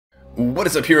What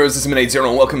is up, heroes? This is Midnight0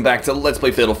 and welcome back to Let's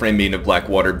Play Fatal Frame Maiden of Black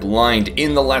Water Blind.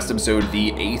 In the last episode,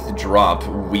 the 8th drop,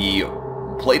 we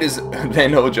played as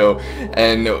Van Hojo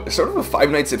and sort of a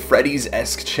Five Nights at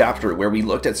Freddy's-esque chapter where we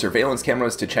looked at surveillance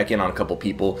cameras to check in on a couple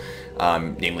people,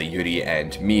 namely Yuri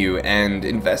and Miu, and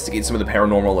investigate some of the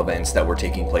paranormal events that were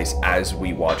taking place as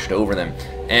we watched over them.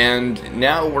 And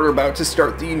now we're about to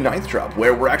start the 9th drop,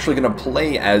 where we're actually going to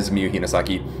play as Miu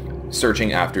Hinasaki,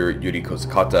 searching after Yuri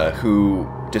Kozukata, who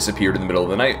disappeared in the middle of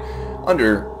the night,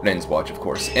 under Ren's watch, of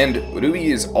course. And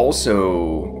Rui is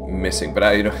also missing, but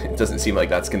it doesn't seem like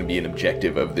that's going to be an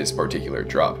objective of this particular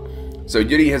drop. So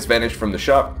Yuri has vanished from the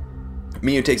shop.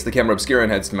 Miu takes the camera obscura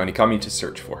and heads to Manikami to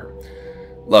search for her.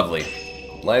 Lovely.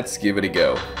 Let's give it a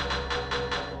go.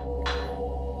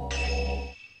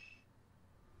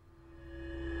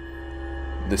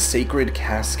 The Sacred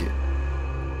Casket.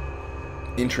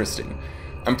 Interesting.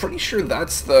 I'm pretty sure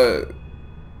that's the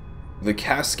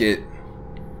casket,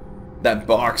 that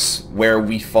box where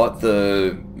we fought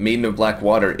the Maiden of Black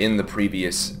Water in the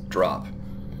previous drop.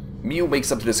 Miu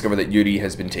wakes up to discover that Yuri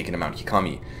has been taken to Mount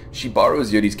Hikami. She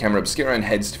borrows Yuri's camera obscura and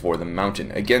heads for the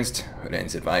mountain, against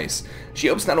Ren's advice. She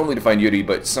hopes not only to find Yuri,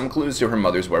 but some clues to her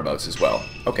mother's whereabouts as well.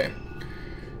 Okay.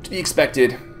 To be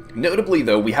expected. Notably,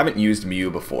 though, we haven't used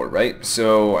Miu before, right?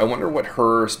 So I wonder what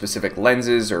her specific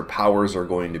lenses or powers are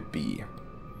going to be.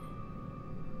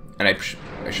 And I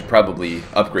should probably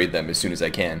upgrade them as soon as I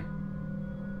can.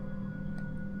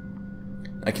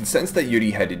 I can sense that Yuri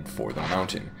headed for the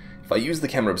mountain. If I use the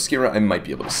camera obscura, I might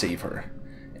be able to save her.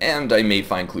 And I may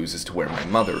find clues as to where my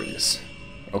mother is.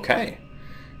 Okay.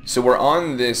 So we're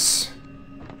on this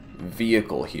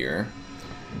vehicle here.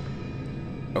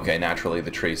 Okay, naturally the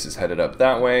trace is headed up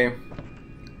that way.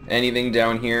 Anything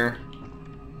down here?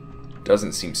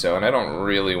 Doesn't seem so, and I don't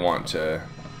really want to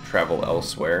travel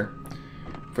elsewhere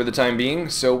for the time being,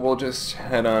 so we'll just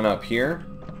head on up here.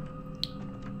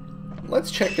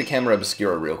 Let's check the camera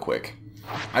obscura real quick.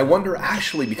 I wonder,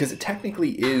 actually, because it technically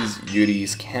is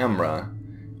Yuri's camera,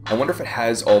 I wonder if it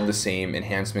has all the same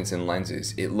enhancements and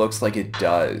lenses. It looks like it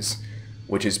does,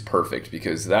 which is perfect,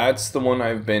 because that's the one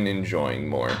I've been enjoying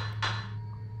more.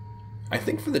 I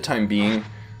think for the time being,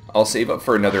 I'll save up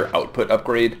for another output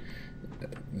upgrade.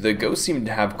 The ghosts seem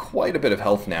to have quite a bit of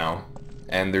health now,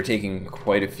 and they're taking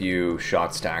quite a few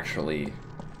shots to actually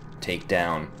take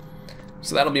down.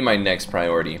 So that'll be my next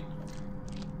priority.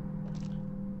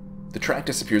 The track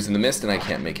disappears in the mist and I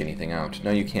can't make anything out.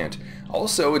 No, you can't.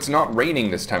 Also, it's not raining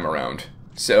this time around,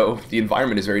 so the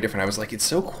environment is very different. I was like, it's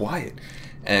so quiet.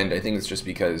 And I think it's just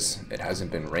because it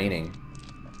hasn't been raining.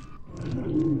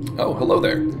 Oh, hello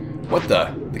there. What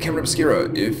the? The camera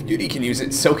obscura. If Yuri can use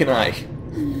it, so can I.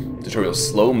 Tutorial: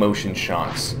 slow motion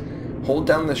shots. Hold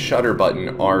down the shutter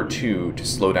button R2 to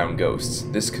slow down ghosts.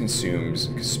 This consumes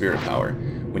spirit power.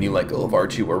 When you let go of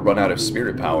R2 or run out of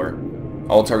spirit power,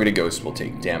 all targeted ghosts will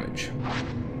take damage.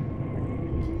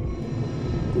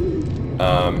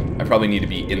 I probably need to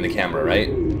be in the camera, right?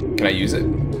 Can I use it?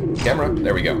 Camera,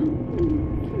 there we go.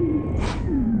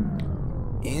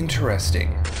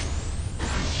 Interesting.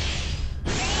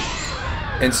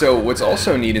 And so what's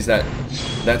also neat is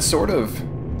that sort of...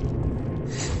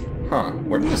 Huh,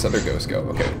 where did this other ghost go?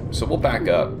 Okay, so we'll back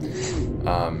up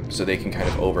so they can kind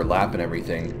of overlap and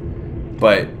everything.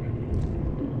 But...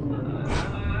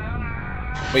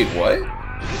 Wait, what?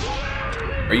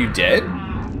 Are you dead?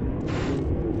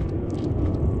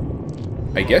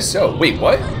 I guess so. Wait,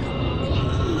 what?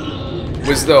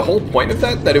 Was the whole point of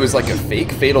that it was like a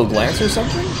fake fatal glance or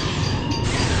something?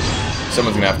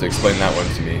 Someone's gonna have to explain that one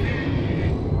to me.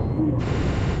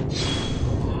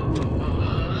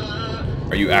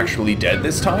 Are you actually dead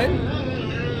this time?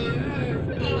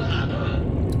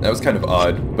 That was kind of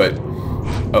odd, but...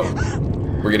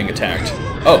 Oh, we're getting attacked.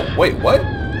 Oh, wait, what?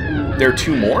 There are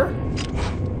two more?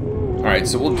 Alright,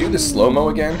 so we'll do the slow-mo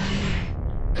again.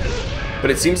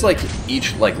 But it seems like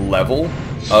each, level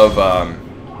of,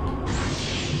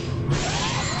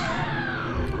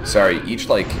 sorry, each,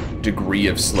 degree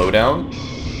of slowdown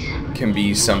can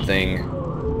be something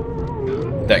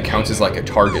that counts as, a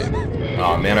target.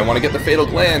 Oh man, I want to get the fatal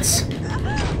glance!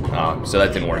 So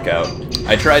that didn't work out.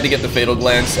 I tried to get the fatal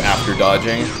glance after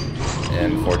dodging,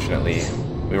 and unfortunately,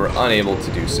 we were unable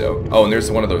to do so. Oh, and there's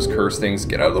one of those curse things.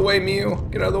 Get out of the way, Miu!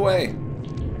 Get out of the way!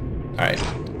 Alright,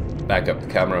 back up the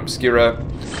camera obscura.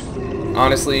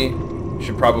 Honestly,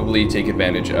 should probably take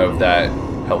advantage of that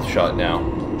health shot now.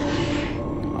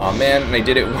 Aw man, and I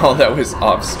did it while that was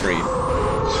off screen.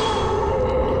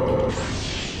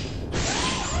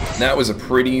 That was a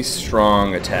pretty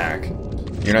strong attack.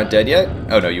 You're not dead yet?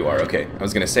 Oh no, you are, okay. I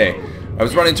was gonna say, I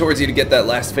was running towards you to get that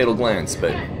last fatal glance,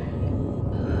 but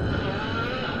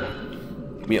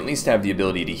we at least have the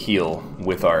ability to heal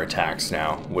with our attacks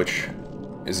now, which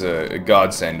is a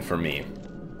godsend for me.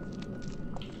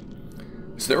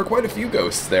 So there were quite a few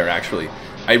ghosts there, actually.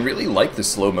 I really like the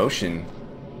slow motion.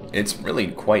 It's really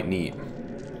quite neat.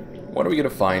 What are we going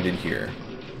to find in here?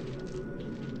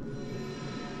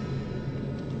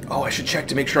 Oh, I should check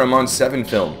to make sure I'm on 7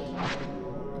 film.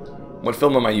 What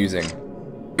film am I using?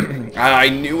 I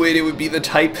knew it would be the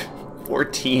Type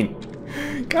 14.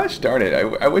 Gosh darn it,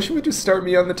 I wish it would just start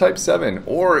me on the Type 7.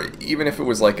 Or even if it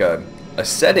was like a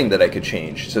setting that I could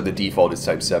change, so the default is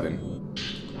Type 7.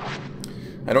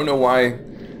 I don't know why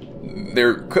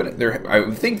I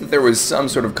would think that there was some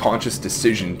sort of conscious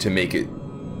decision to make it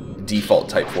default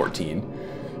Type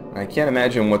 14. I can't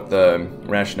imagine what the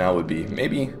rationale would be.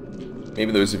 Maybe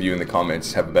those of you in the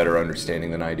comments have a better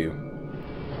understanding than I do.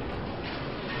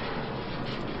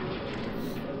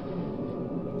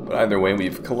 But either way,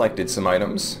 we've collected some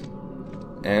items,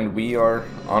 and we are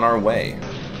on our way.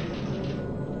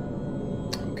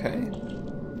 Okay.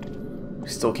 We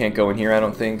still can't go in here, I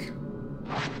don't think.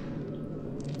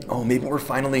 Oh, maybe we're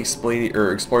finally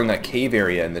exploring that cave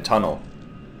area in the tunnel.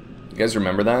 You guys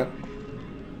remember that?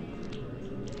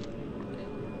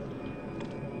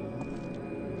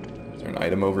 Is there an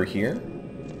item over here?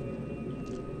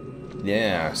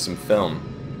 Yeah, some film.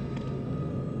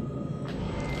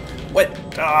 What?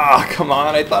 Ah, come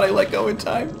on, I thought I let go in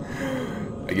time.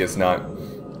 I guess not.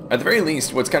 At the very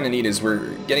least, what's kind of neat is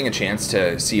we're getting a chance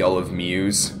to see all of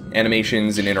Miu's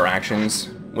animations and interactions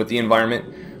with the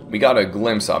environment. We got a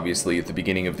glimpse, obviously, at the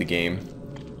beginning of the game,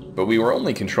 but we were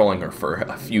only controlling her for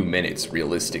a few minutes,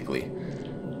 realistically.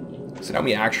 So now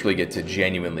we actually get to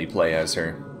genuinely play as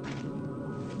her.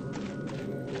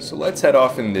 So let's head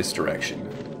off in this direction.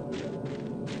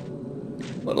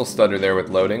 Little stutter there with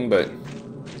loading, but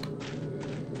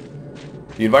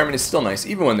the environment is still nice,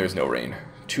 even when there's no rain.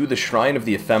 To the Shrine of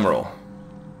the Ephemeral.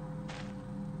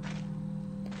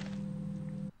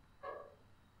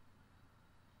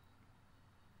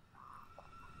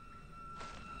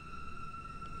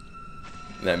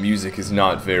 That music is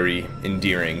not very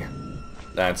endearing.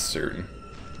 That's certain.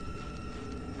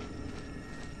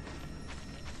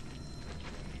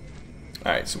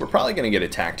 Alright, so we're probably going to get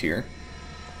attacked here.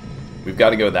 We've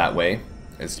got to go that way,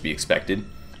 as to be expected.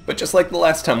 But just like the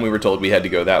last time we were told we had to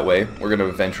go that way, we're going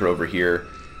to venture over here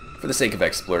for the sake of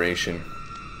exploration.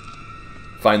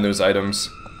 Find those items.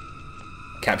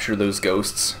 Capture those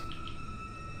ghosts.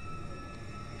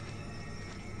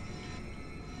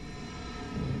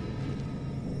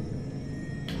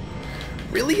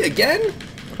 Really? Again?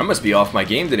 I must be off my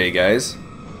game today, guys.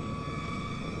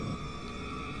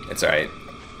 It's alright.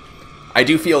 I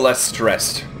do feel less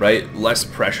stressed, right? Less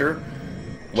pressure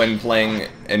when playing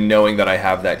and knowing that I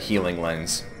have that healing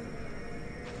lens.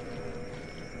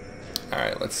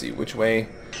 Alright, let's see. Which way?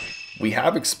 We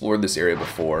have explored this area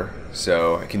before,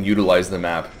 so I can utilize the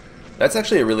map. That's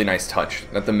actually a really nice touch,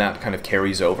 that the map kind of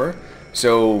carries over.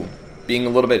 So, being a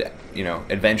little bit, you know,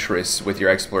 adventurous with your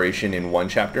exploration in one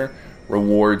chapter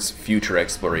rewards future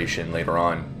exploration later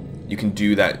on. You can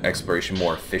do that exploration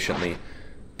more efficiently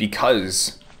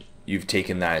because you've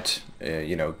taken that,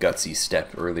 you know, gutsy step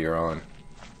earlier on.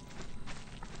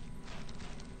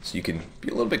 So you can be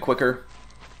a little bit quicker,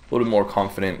 a little bit more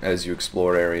confident as you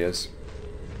explore areas.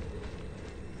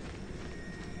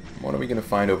 What are we going to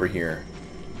find over here?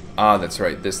 Ah, that's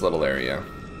right, this little area.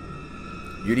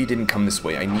 Yuri didn't come this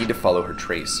way. I need to follow her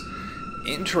trace.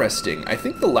 Interesting. I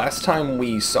think the last time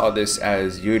we saw this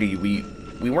as Yuri,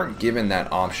 we weren't given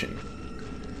that option.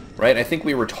 Right? I think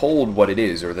we were told what it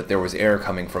is, or that there was air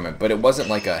coming from it, but it wasn't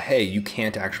like a, hey, you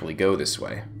can't actually go this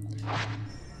way.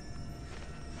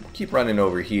 We'll keep running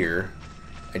over here.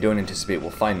 I don't anticipate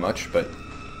we'll find much, but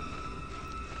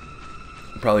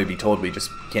we'll probably be told we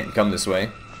just can't come this way.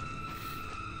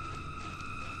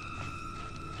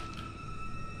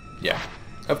 Yeah,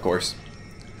 of course.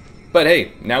 But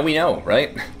hey, now we know,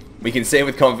 right? We can say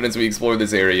with confidence we explored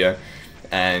this area,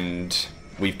 and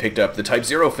we've picked up the Type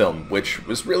 0 film, which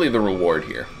was really the reward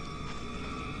here.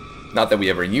 Not that we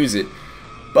ever use it,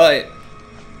 but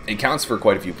it counts for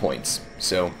quite a few points,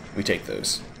 so we take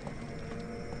those.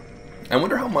 I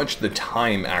wonder how much the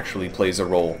time actually plays a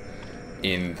role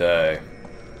in the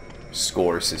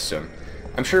score system.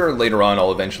 I'm sure later on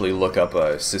I'll eventually look up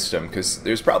a system, because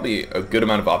there's probably a good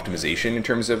amount of optimization in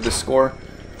terms of the score,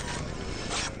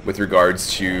 with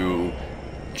regards to,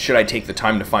 should I take the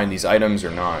time to find these items or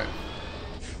not?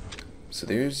 So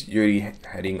there's Yuri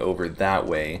heading over that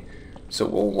way. So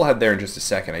we'll head there in just a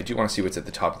second. I do want to see what's at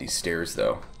the top of these stairs,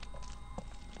 though.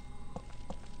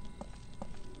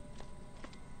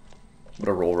 What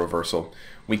a role reversal.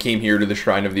 We came here to the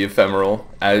Shrine of the Ephemeral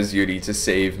as Yuri to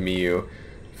save Miyu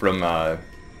from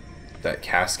that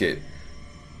casket.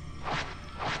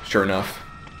 Sure enough,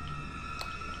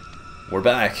 we're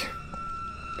back.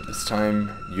 But this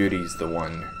time, Yuri's the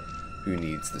one who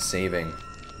needs the saving.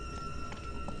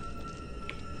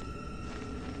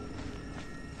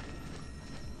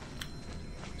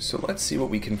 So let's see what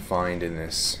we can find in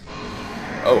this.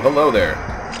 Oh, hello there.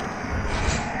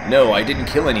 No, I didn't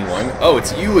kill anyone. Oh,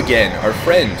 it's you again, our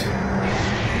friend.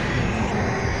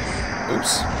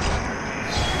 Oops.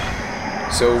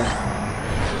 So,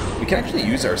 we can actually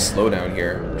use our slowdown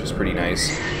here, which is pretty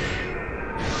nice.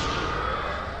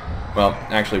 Well,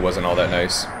 actually wasn't all that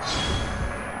nice,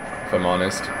 if I'm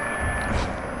honest.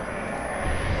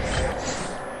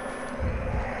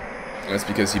 That's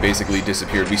because he basically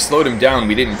disappeared. We slowed him down,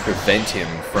 we didn't prevent him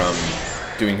from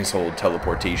doing his whole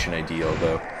teleportation ideal,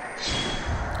 though.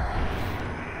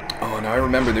 Oh, now I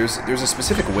remember, there's a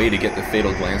specific way to get the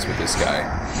Fatal Glance with this guy.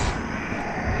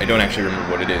 I don't actually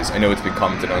remember what it is. I know it's been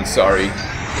commented on, sorry.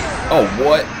 Oh,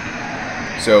 what?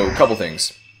 So, a couple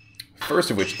things.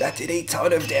 First of which, that did a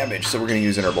ton of damage, so we're going to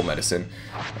use an herbal medicine.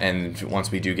 And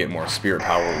once we do get more spirit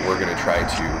power, we're going to try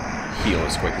to heal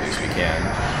as quickly as we can.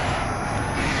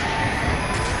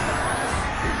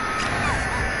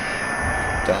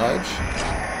 Dodge.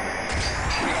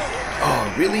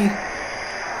 Oh, really?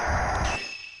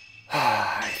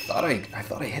 I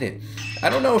thought I hit it. I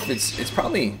don't know if it's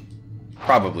probably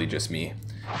just me,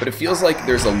 but it feels like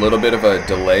there's a little bit of a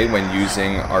delay when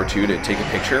using R2 to take a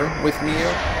picture with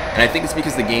Miyu, and I think it's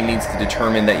because the game needs to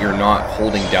determine that you're not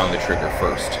holding down the trigger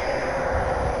first.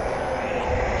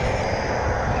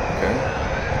 Okay.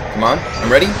 Come on,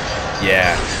 I'm ready?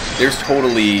 Yeah, there's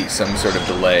totally some sort of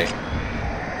delay.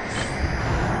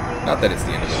 Not that it's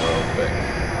the end of the world, but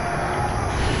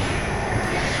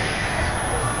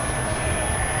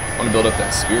I want to build up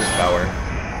that spirit power.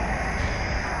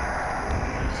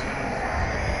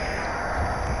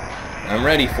 I'm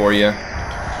ready for you.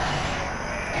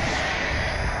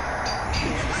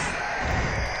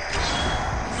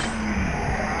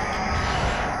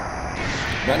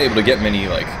 Not able to get many,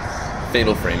 like,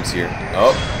 fatal frames here.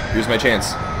 Oh, here's my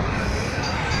chance.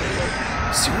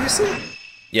 Seriously?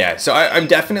 Yeah, so I'm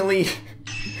definitely...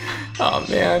 oh,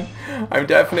 man. I'm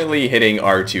definitely hitting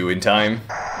R2 in time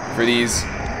for these.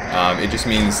 It just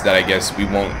means that I guess we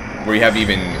have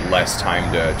even less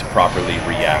time to properly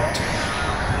react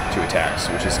to attacks,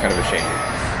 which is kind of a shame.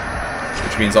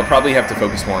 Which means I'll probably have to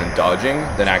focus more on dodging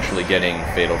than actually getting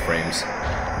fatal frames.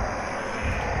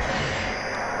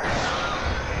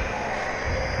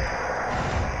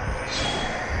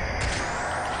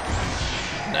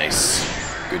 Nice.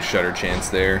 Good shutter chance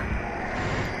there.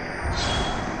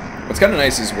 What's kind of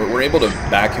nice is we're able to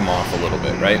back him off a little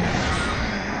bit, right?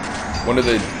 One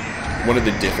of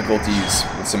the difficulties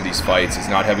with some of these fights is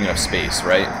not having enough space,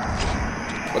 right?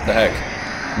 What the heck?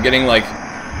 I'm getting, like,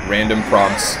 random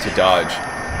prompts to dodge.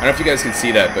 I don't know if you guys can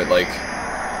see that, but, like,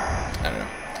 I don't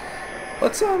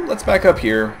know. Let's back up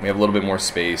here. We have a little bit more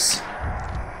space.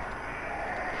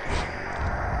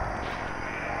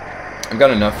 I've got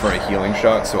enough for a healing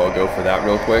shot, so I'll go for that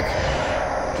real quick.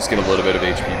 Just get a little bit of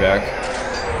HP back.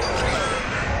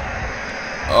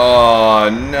 Oh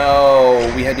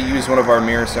no, we had to use one of our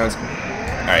mirror stones.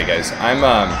 Alright guys, I'm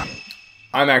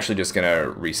actually just gonna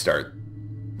restart.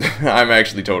 I'm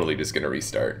actually totally just gonna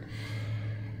restart.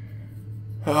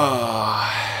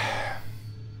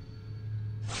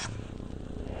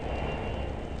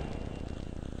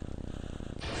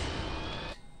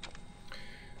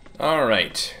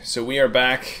 Alright, so we are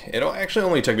back. It actually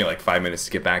only took me like 5 minutes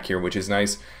to get back here, which is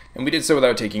nice. And we did so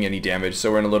without taking any damage,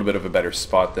 so we're in a little bit of a better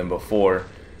spot than before.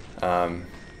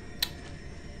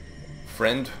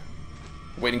 Friend?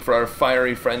 Waiting for our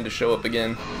fiery friend to show up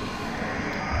again.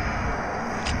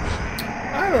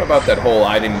 I don't know about that whole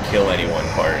I didn't kill anyone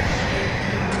part.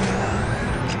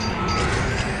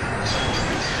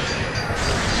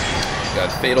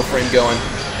 Got Fatal Frame going.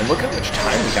 And look how much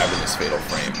time we have in this Fatal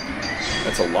Frame.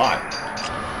 That's a lot.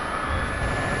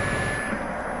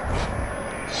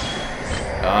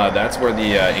 That's where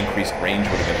the increased range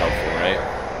would have been helpful, right?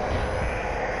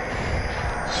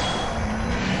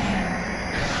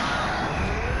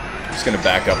 Just gonna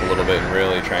back up a little bit and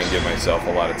really try and give myself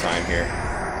a lot of time here.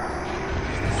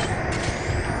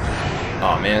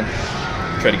 Aw, man.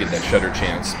 Try to get that shutter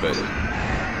chance, but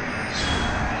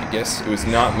I guess it was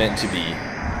not meant to be.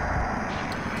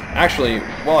 Actually,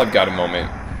 while I've got a moment,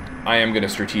 I am going to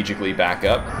strategically back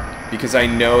up, because I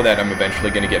know that I'm eventually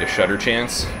going to get a shutter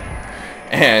chance,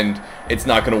 and it's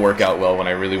not going to work out well when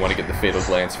I really want to get the Fatal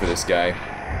Glance for this guy.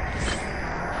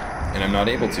 And I'm not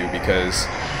able to, because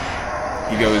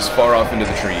He goes far off into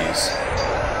the trees.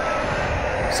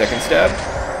 Second stab.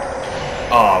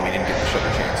 Oh, we didn't get the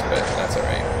shutter chance, but that's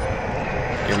alright.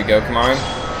 Here we go, come on.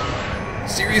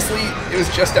 Seriously? It was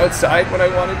just outside when I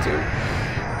wanted to?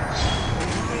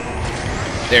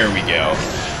 There we go.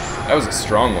 That was a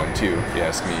strong one, too, if you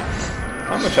ask me.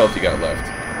 How much health you got left?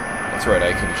 That's right,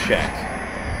 I can check.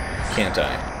 Can't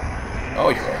I? Oh,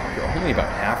 you're only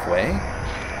about halfway?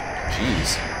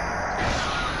 Jeez.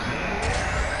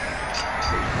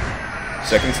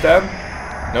 Second stab?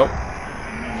 Nope.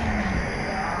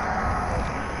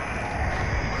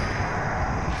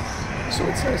 So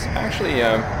it's nice. Actually,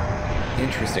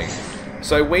 interesting.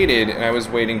 So I waited, and I was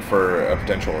waiting for a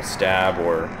potential stab,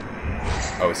 or...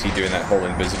 Oh, is he doing that whole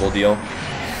invisible deal?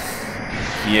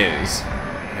 He is.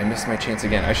 I missed my chance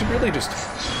again. I should really just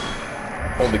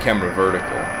hold the camera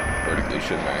vertically,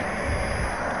 shouldn't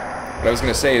I? What I was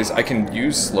going to say is I can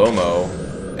use slow-mo,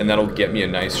 and that'll get me a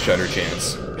nice shutter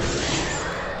chance.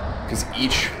 Because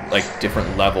each, like,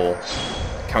 different level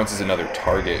counts as another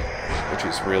target, which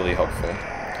is really helpful.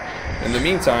 In the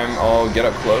meantime, I'll get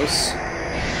up close,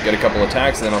 get a couple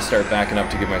attacks, and then I'll start backing up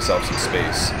to give myself some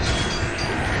space.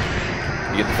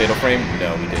 You get the fatal frame?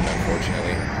 No, we didn't,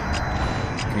 unfortunately.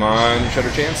 Come on, shutter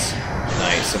chance.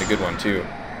 Nice, and a good one, too.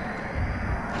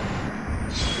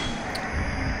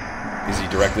 Is he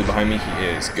directly behind me? He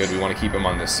is. Good, we want to keep him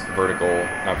on this vertical,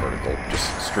 not vertical,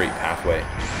 just straight pathway.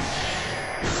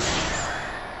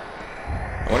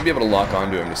 I want to be able to lock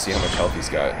onto him to see how much health he's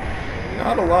got.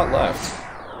 Not a lot left.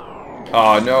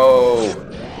 Oh, no!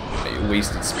 I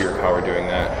wasted spirit power doing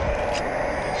that.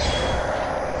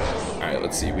 Alright,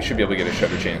 let's see. We should be able to get a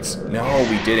shutter chance. No,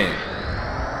 we didn't.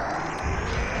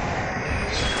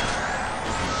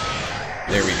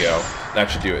 There we go. That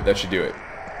should do it. That should do it.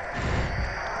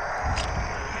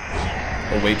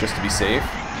 We'll wait just to be safe.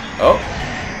 Oh!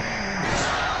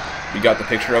 We got the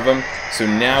picture of him. So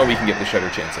now we can get the shutter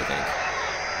chance, I think.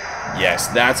 Yes,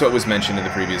 that's what was mentioned in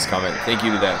the previous comment. Thank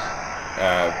you to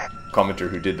that commenter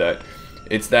who did that.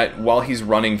 It's that while he's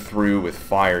running through with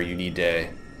fire, you need to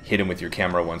hit him with your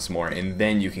camera once more, and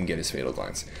then you can get his fatal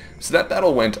glance. So that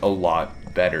battle went a lot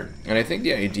better. And I think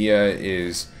the idea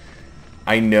is,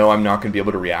 I know I'm not going to be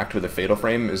able to react with a fatal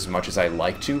frame as much as I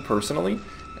like to, personally.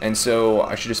 And so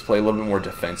I should just play a little bit more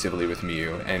defensively with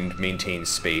Mew and maintain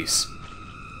space.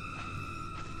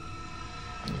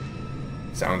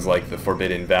 Sounds like the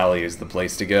Forbidden Valley is the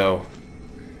place to go.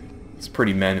 It's a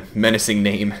pretty menacing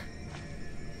name.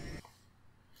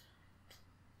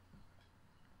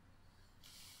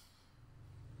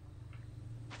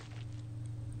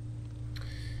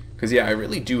 Because yeah, I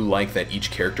really do like that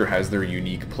each character has their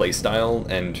unique playstyle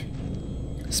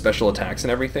and special attacks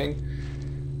and everything.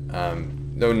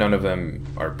 Though none of them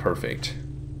are perfect.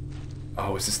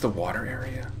 Oh, is this the water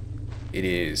area? It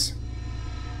is.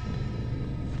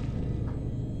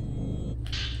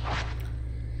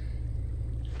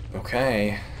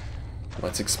 Okay,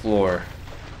 let's explore.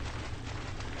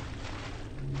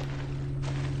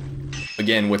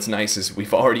 Again, what's nice is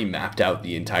we've already mapped out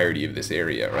the entirety of this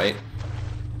area, right?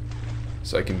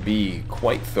 So I can be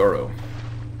quite thorough.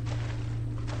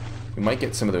 We might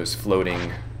get some of those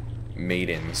floating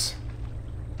maidens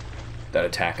that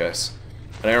attack us.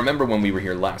 And I remember when we were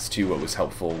here last too, what was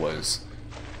helpful was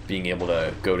being able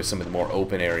to go to some of the more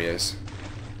open areas.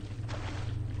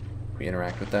 We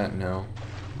interact with that? No.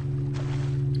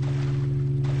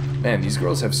 Man, these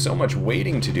girls have so much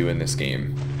waiting to do in this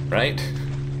game, right?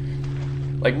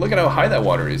 Like, look at how high that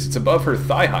water is. It's above her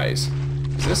thigh highs.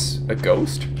 Is this a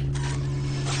ghost?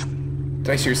 Did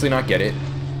I seriously not get it?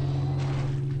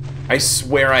 I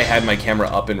swear I had my camera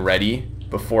up and ready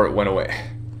before it went away.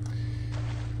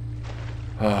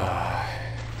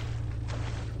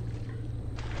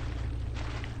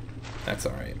 That's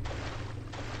alright.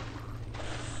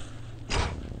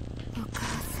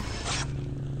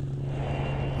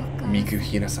 Miku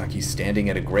Hinasaki standing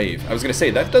at a grave. I was gonna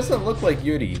say, that doesn't look like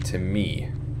Yuri to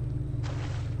me.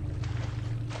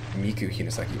 Miku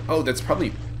Hinasaki. Oh, that's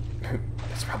probably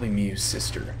Miyu's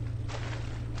sister.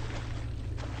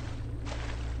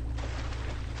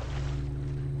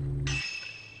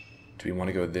 Do we want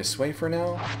to go this way for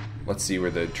now? Let's see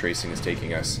where the tracing is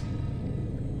taking us.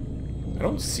 I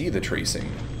don't see the tracing,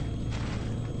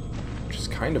 which is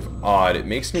kind of odd. It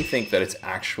makes me think that it's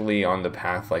actually on the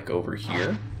path, like, over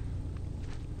here.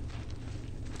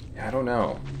 I don't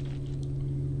know.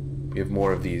 We have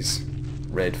more of these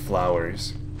red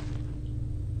flowers.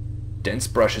 Dense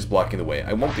brush is blocking the way.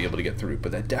 I won't be able to get through,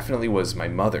 but that definitely was my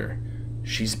mother.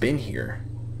 She's been here.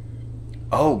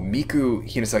 Oh, Miku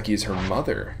Hinasaki is her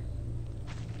mother.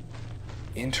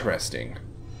 Interesting.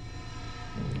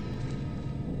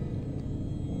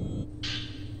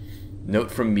 Note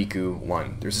from Miku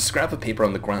 1. There's a scrap of paper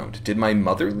on the ground. Did my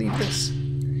mother leave this?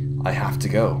 I have to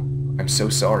go. I'm so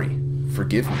sorry.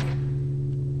 Forgive me.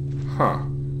 Huh.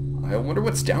 I wonder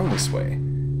what's down this way.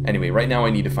 Anyway, right now I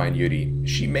need to find Yuri.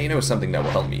 She may know something that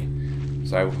will help me.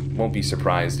 So I won't be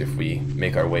surprised if we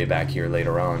make our way back here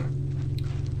later on.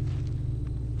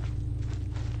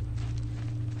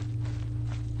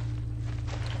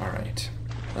 Alright.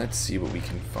 Let's see what we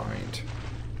can find.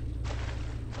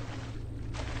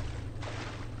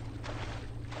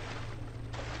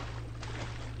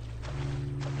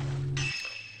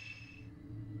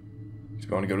 So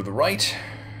we want to go to the right.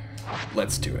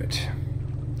 Let's do it.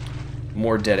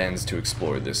 More dead ends to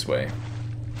explore this way.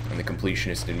 And the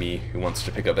completionist in me who wants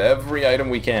to pick up every item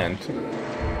we can.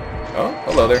 Oh,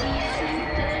 hello there.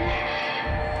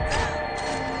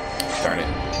 Darn it.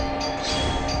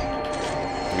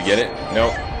 Did we get it?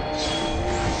 Nope.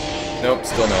 Nope,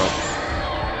 still no.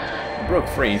 I broke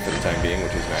free for the time being,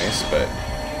 which is nice, but...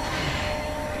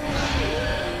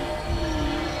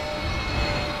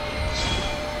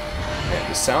 Man,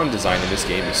 the sound design in this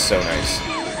game is so nice.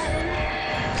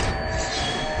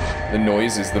 The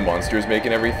noises the monsters make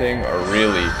and everything are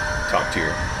really top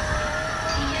tier.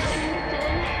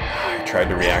 I tried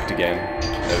to react again.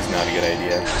 That was not a good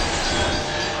idea.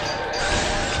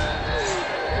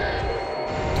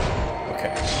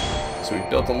 Okay, so we've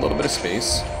built a little bit of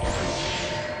space,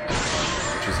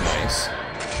 which is nice.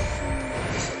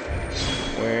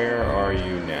 Where are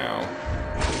you now?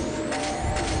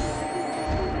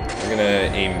 We're gonna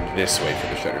aim this way for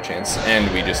the shutter chance, and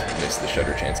we just missed the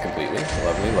shutter chance completely.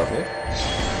 Lovely, lovely.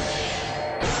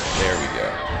 There we go.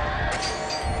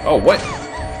 Oh, what?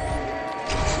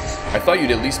 I thought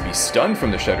you'd at least be stunned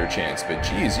from the shutter chance, but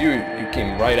geez, you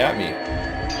came right at me.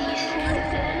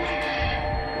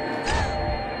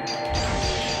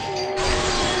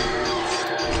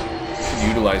 Should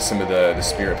utilize some of the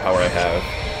spirit power I have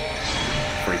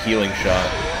for a healing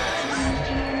shot.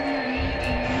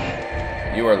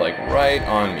 You are like right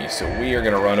on me, so we are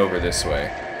gonna run over this way.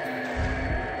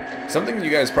 Something that you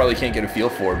guys probably can't get a feel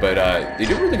for, but they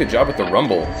do a really good job with the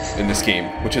rumble in this game,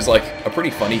 which is like a pretty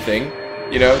funny thing,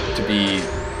 you know, to be,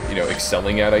 you know,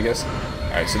 excelling at, I guess.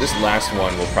 Alright, so this last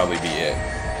one will probably be it.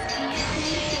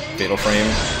 Fatal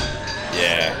frame.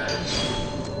 Yeah.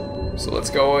 So let's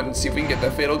go and see if we can get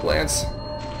that fatal glance.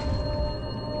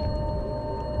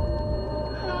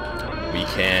 We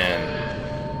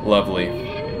can. Lovely.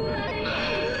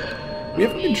 We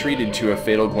haven't been treated to a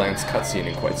Fatal Glance cutscene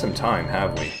in quite some time,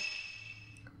 have we?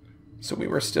 So we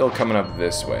were still coming up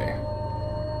this way,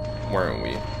 weren't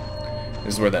we?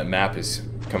 This is where that map is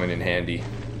coming in handy.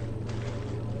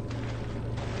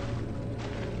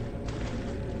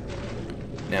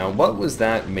 Now, what was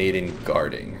that maiden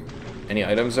guarding? Any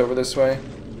items over this way?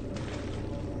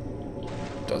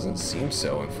 Doesn't seem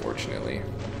so, unfortunately.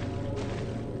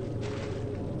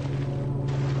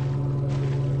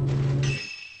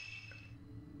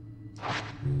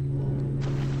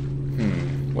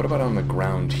 What about on the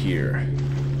ground here?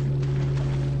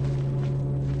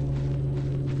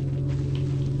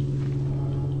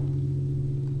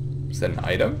 Is that an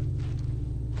item?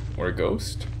 Or a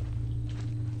ghost?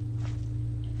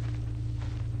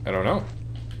 I don't know.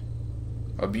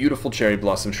 A beautiful cherry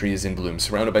blossom tree is in bloom,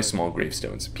 surrounded by small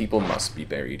gravestones. People must be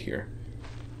buried here.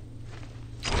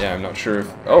 Yeah, I'm not sure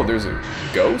if... Oh, there's a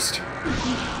ghost?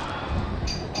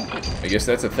 I guess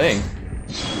that's a thing.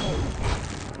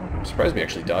 I'm surprised we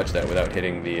actually dodged that without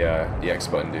hitting the X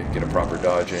button to get a proper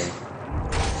dodge in.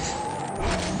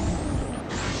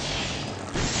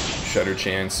 Shutter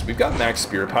chance. We've got max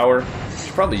spirit power.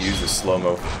 Should probably use the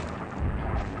slow-mo.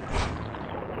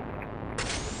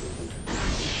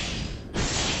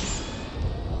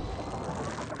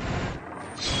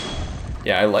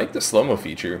 Yeah, I like the slow-mo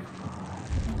feature.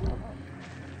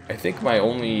 I think my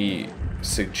only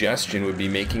suggestion would be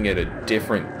making it a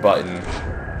different button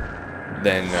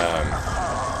than,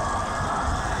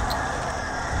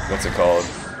 what's it called?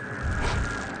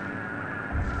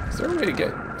 Is there a way to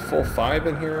get full 5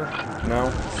 in here?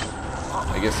 No?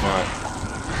 I guess not.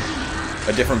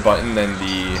 A different button than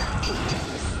the...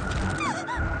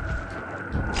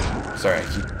 Sorry, I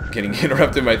keep getting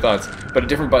interrupted in my thoughts. But a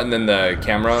different button than the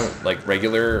camera, like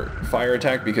regular fire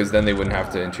attack, because then they wouldn't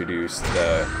have to introduce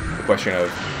the question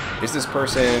of, is this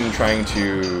person trying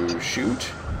to shoot,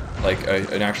 like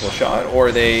an actual shot, or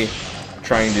are they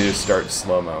trying to start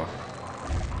slow-mo?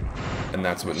 And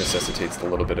that's what necessitates the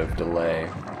little bit of delay.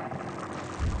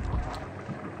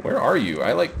 Where are you?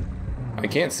 I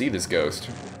can't see this ghost.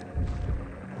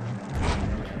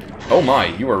 Oh my,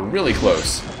 you are really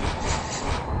close.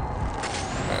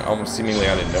 Almost seemingly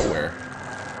out of nowhere.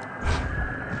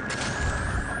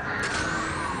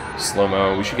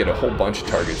 Slow-mo. We should get a whole bunch of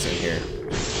targets in here.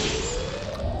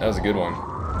 That was a good one.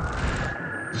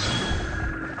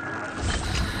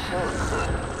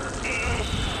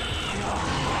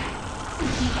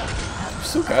 I've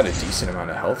still got a decent amount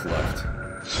of health left.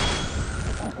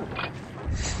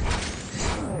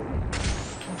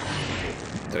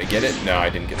 Did I get it? No, I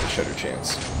didn't get the shutter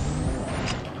chance.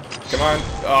 Come on.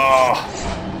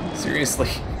 Oh, seriously.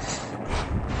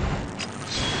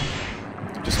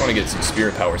 Just want to get some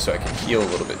spirit power so I can heal a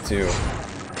little bit too.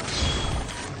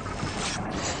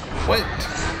 What?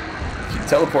 Keep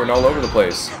teleporting all over the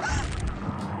place.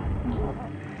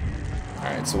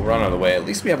 Alright, so we'll run out of the way. At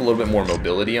least we have a little bit more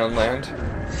mobility on land.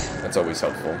 That's always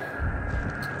helpful.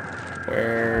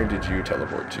 Where did you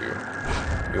teleport to?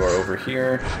 You are over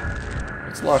here.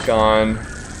 Let's lock on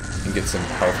and get some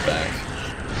health back.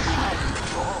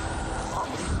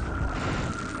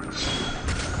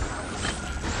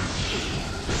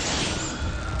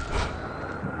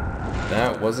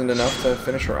 That wasn't enough to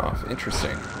finish her off.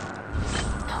 Interesting.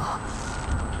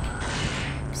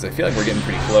 Because I feel like we're getting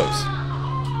pretty close.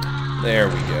 There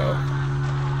we go.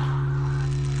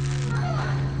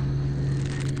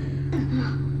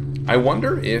 I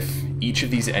wonder if each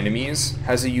of these enemies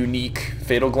has a unique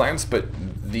Fatal Glance, but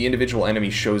the individual enemy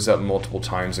shows up multiple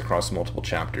times across multiple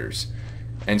chapters.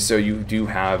 And so you do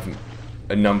have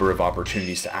a number of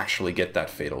opportunities to actually get that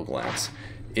Fatal Glance.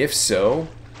 If so,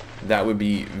 that would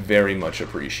be very much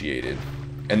appreciated.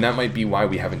 And that might be why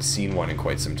we haven't seen one in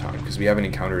quite some time, because we haven't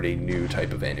encountered a new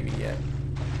type of enemy yet.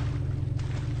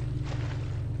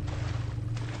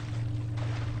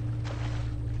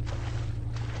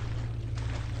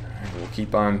 Alright, we'll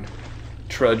keep on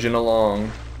trudging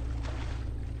along.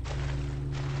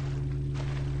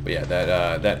 But yeah,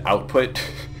 that output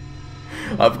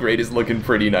upgrade is looking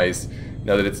pretty nice,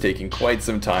 now that it's taking quite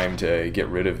some time to get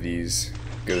rid of these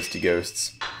ghosty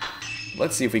ghosts.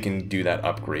 Let's see if we can do that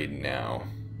upgrade now.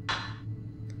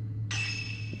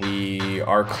 We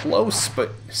are close,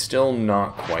 but still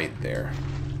not quite there.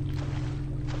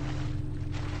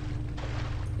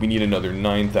 We need another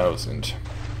 9,000.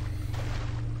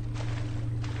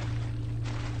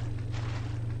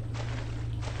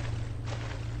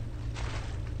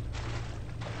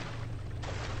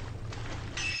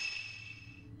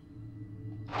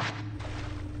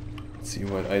 Let's see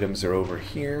what items are over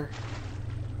here.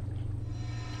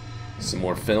 Some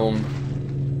more film.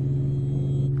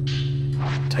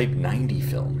 Type 90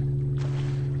 film.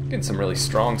 Getting some really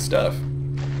strong stuff.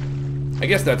 I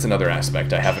guess that's another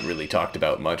aspect I haven't really talked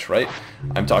about much, right?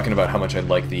 I'm talking about how much I'd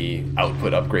like the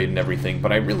output upgrade and everything,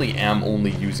 but I really am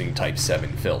only using Type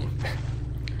 7 film.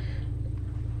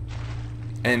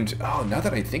 And, oh, now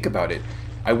that I think about it,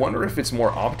 I wonder if it's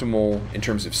more optimal in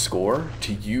terms of score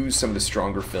to use some of the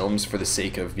stronger films for the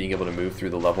sake of being able to move through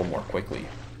the level more quickly.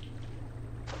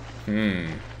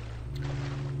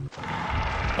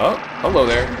 Oh, hello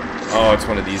there. Oh, it's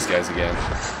one of these guys again.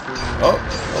 Oh,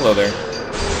 hello there.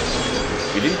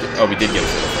 We did get a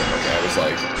fatal frame. Okay, I was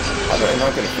like, how did I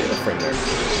not get a fatal frame there?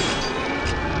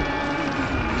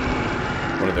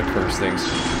 One of the curse things.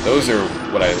 Those are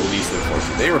what I least look forward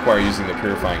to. They require using the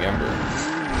Purifying Ember.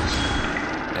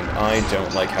 And I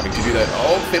don't like having to do that.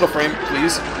 Oh, fatal frame,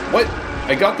 please. What?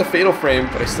 I got the fatal frame,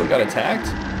 but I still got attacked?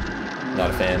 Not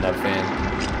a fan, not a fan.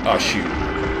 Oh, shoot.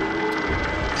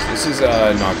 This is,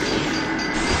 not good.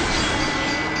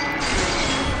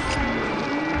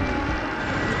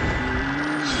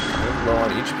 Low on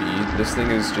HP. This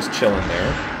thing is just chilling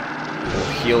there.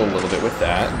 We'll heal a little bit with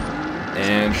that.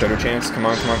 And Shutter Chance. Come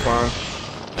on, come on, come on.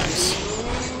 Nice.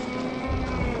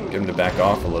 Get him to back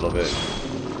off a little bit.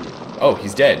 Oh,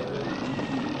 he's dead.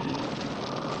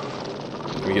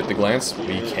 Can we get the glance?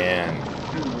 We can.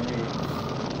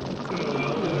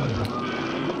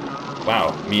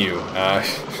 Wow, Mew.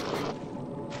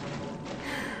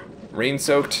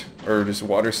 Rain-soaked, or just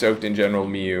water-soaked in general,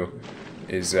 Mew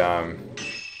is part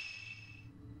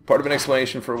of an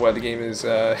explanation for why the game is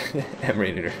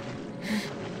M-rated.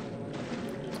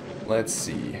 Let's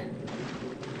see.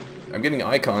 I'm getting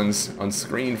icons on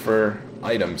screen for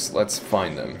items. Let's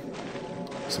find them.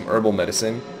 Some herbal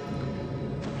medicine.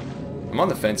 I'm on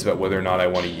the fence about whether or not I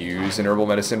want to use an herbal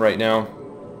medicine right now,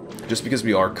 just because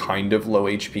we are kind of low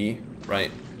HP,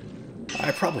 right?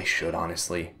 I probably should,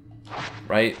 honestly,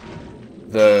 right?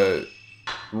 The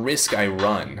risk I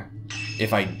run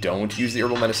if I don't use the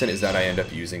herbal medicine is that I end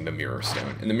up using the Mirror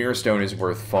Stone, and the Mirror Stone is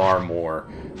worth far more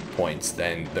points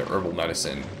than the herbal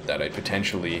medicine that I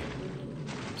potentially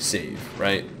save,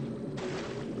 right?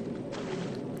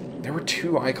 There were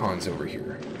 2 icons over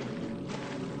here.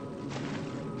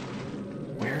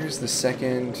 Where's the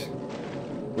second?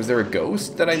 Was there a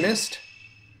ghost that I missed?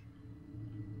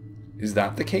 Is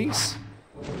that the case?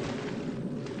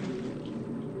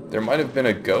 There might have been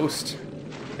a ghost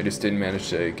I just didn't manage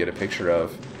to get a picture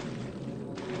of.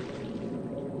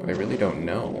 But I really don't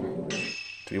know. Do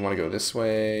we want to go this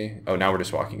way? Oh, now we're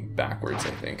just walking backwards,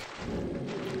 I think.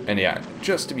 And yeah,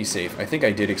 just to be safe, I think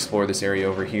I did explore this area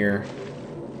over here.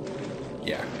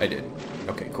 Yeah, I did.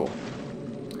 Okay, cool.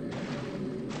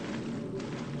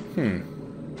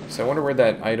 So I wonder where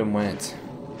that item went.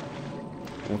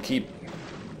 We'll keep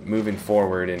moving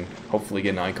forward and hopefully get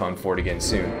an icon for it again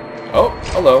soon. Oh,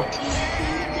 hello.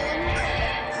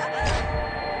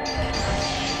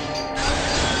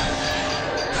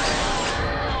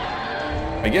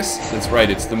 I guess that's right.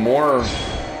 It's the more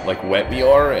like wet we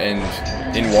are and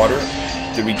in water,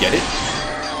 did we get it?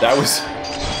 That was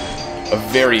a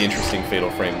very interesting fatal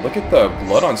frame. Look at the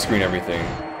blood on screen, everything.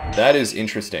 That is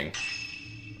interesting.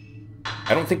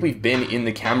 I don't think we've been in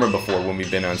the camera before when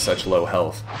we've been on such low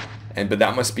health. But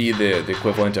that must be the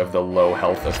equivalent of the low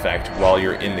health effect while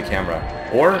you're in the camera.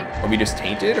 Or are we just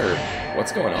tainted, or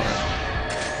what's going on?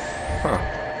 Huh.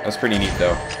 That's pretty neat,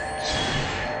 though.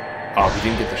 Oh, we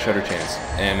didn't get the shutter chance.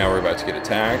 And now we're about to get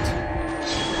attacked.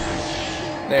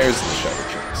 There's the shutter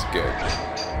chance. Good.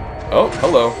 Oh,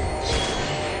 hello.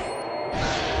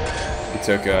 We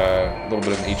took a little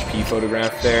bit of an HP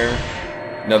photograph there.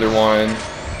 Another one.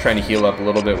 Trying to heal up a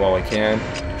little bit while I can.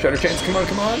 Shutter chance, come on,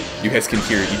 come on. You guys can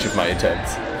hear each of my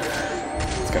attempts.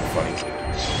 It's kind of funny.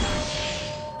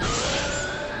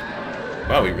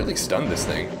 Wow, we really stunned this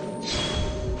thing.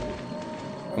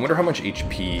 I wonder how much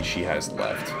HP she has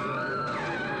left.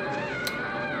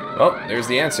 Oh, there's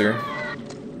the answer.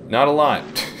 Not a lot.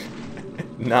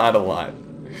 Not a lot.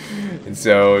 And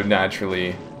so,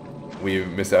 naturally, we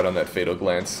miss out on that fatal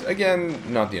glance. Again,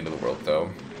 not the end of the world, though.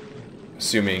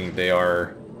 Assuming they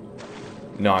are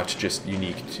not just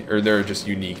unique to, or they're just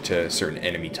unique to certain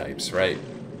enemy types, right?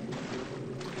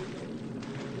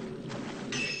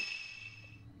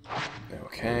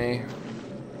 Okay.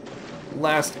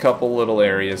 Last couple little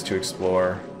areas to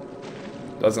explore.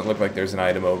 Doesn't look like there's an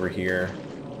item over here.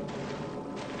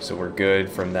 So we're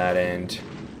good from that end.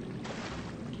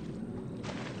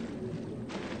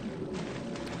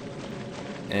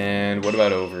 And what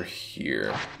about over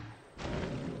here?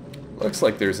 Looks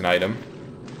like there's an item.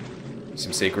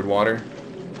 Some sacred water.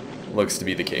 Looks to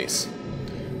be the case.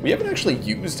 We haven't actually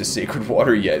used a sacred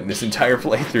water yet in this entire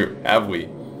playthrough, have we?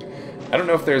 I don't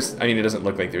know if there's... I mean, it doesn't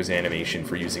look like there's animation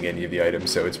for using any of the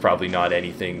items, so it's probably not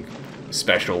anything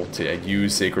special to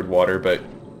use sacred water, but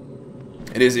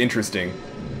it is interesting.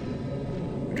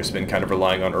 We've just been kind of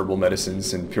relying on herbal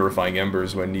medicines and purifying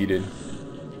embers when needed.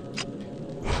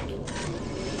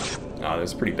 Ah,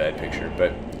 that's a pretty bad picture,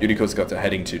 but Yuriko's got to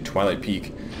heading to Twilight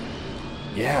Peak.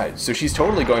 Yeah, so she's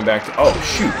totally going back to... Oh,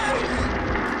 shoot!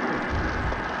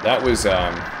 That was,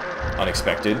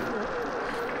 unexpected.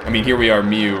 I mean, here we are,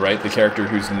 Miu, right? The character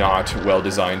who's not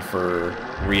well-designed for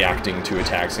reacting to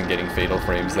attacks and getting fatal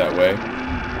frames that way.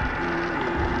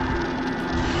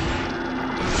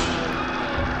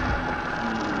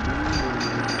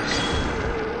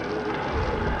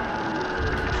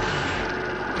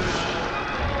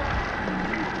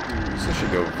 So I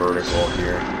should go vertical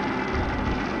here.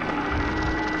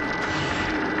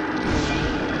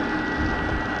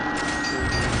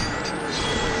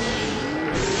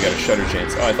 Got a shutter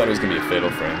chance. Oh, I thought it was going to be a fatal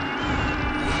frame.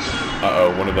 Uh-oh,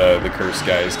 one of the cursed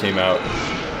guys came out.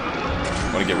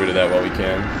 Want to get rid of that while we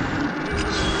can.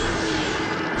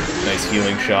 Nice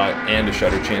healing shot and a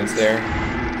shutter chance there.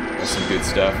 That's some good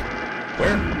stuff.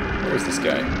 Where's this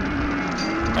guy?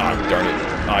 Ah, darn it.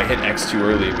 Oh, I hit X too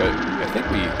early, but I think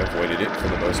we avoided it for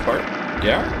the most part.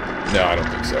 Yeah? No, I don't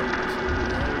think so.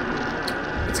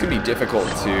 It's going to be difficult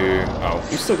to... Oh,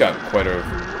 we've still got quite a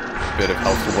bit of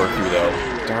health to work through, though.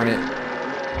 Darn it.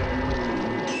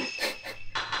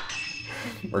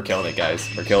 We're killing it, guys.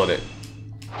 We're killing it.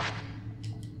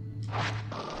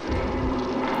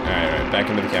 Alright, back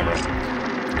into the camera.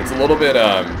 It's a little bit,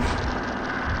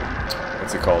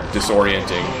 what's it called?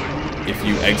 Disorienting. If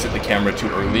you exit the camera too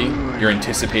early, you're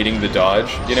anticipating the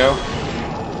dodge, you know?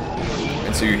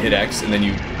 And so you hit X, and then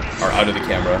you are out of the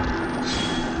camera.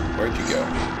 Where'd you go?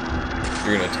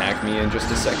 You're gonna attack me in just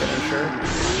a second, I'm sure?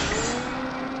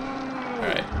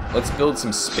 Alright, let's build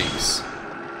some space.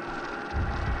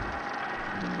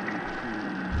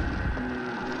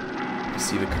 You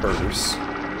see the curse.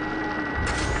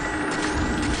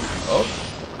 Oh,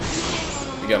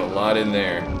 we got a lot in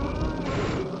there.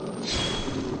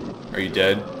 Are you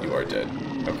dead? You are dead.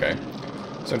 Okay.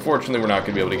 So unfortunately we're not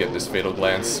going to be able to get this fatal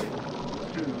glance.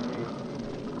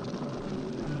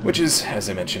 Which is, as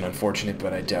I mentioned, unfortunate,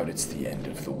 but I doubt it's the end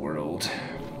of the world.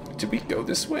 Did we go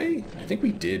this way? I think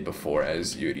we did before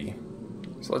as Yuri.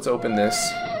 So let's open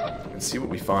this and see what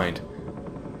we find.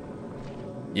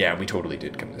 Yeah, we totally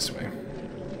did come this way.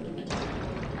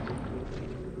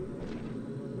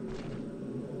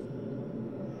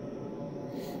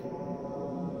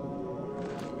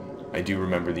 I do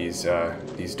remember these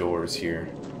doors here.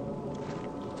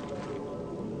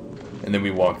 And then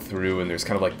we walk through and there's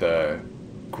kind of like the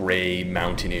gray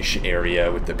mountainish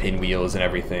area with the pinwheels and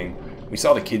everything. We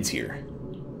saw the kids here.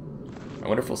 I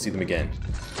wonder if we'll see them again.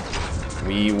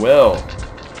 We will.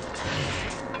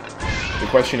 The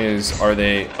question is, are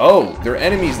they... Oh, they're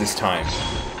enemies this time.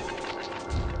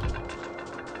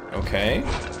 Okay.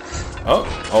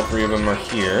 Oh, all three of them are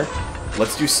here.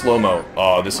 Let's do slow-mo.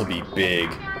 Oh, this will be big.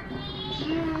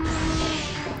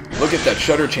 Look at that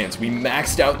shutter chance. We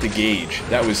maxed out the gauge.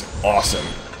 That was awesome.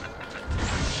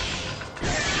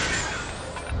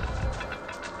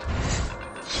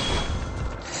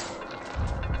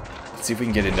 Let's see if we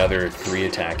can get another 3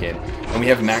 attack in. And we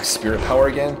have max spirit power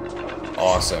again.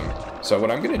 Awesome. So what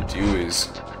I'm going to do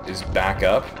is back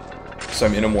up so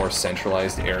I'm in a more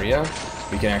centralized area.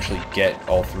 We can actually get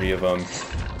all 3 of them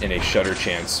in a shutter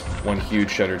chance. One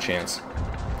huge shutter chance.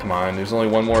 Come on, there's only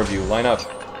one more of you. Line up.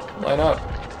 Line up.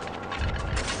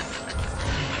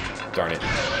 Darn it.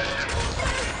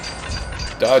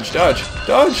 Dodge, dodge,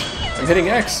 dodge! I'm hitting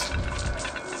X.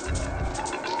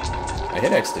 I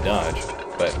hit X to dodge,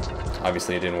 but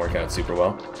obviously it didn't work out super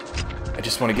well. I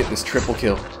just want to get this triple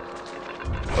kill.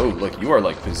 Oh, look, you are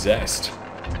like possessed.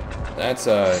 That's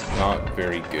not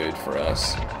very good for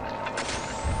us.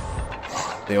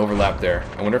 They overlap there.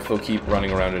 I wonder if they'll keep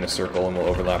running around in a circle and we'll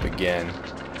overlap again.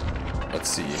 Let's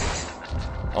see.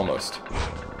 Almost.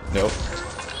 Nope.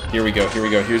 Here we go, here we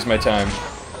go. Here's my time.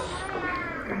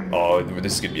 Oh,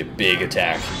 this is going to be a big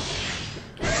attack.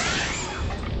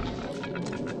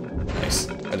 Nice.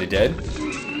 Are they dead?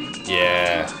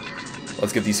 Yeah.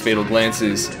 Let's get these fatal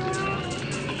glances.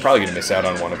 Probably going to miss out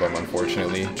on one of them,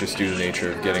 unfortunately, just due to the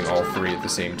nature of getting all 3 at the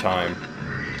same time.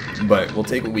 But we'll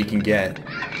take what we can get.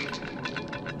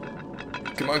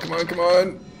 Come on, come on, come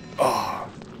on. Oh,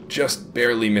 just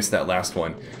barely missed that last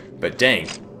one. But dang,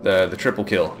 the triple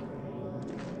kill.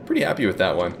 Pretty happy with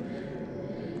that one.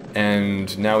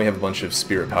 And now we have a bunch of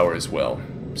spirit power as well.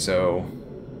 So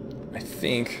I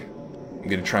think I'm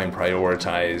going to try and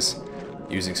prioritize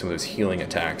using some of those healing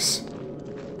attacks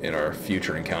in our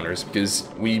future encounters, because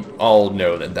we all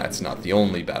know that that's not the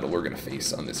only battle we're going to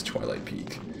face on this Twilight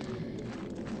Peak.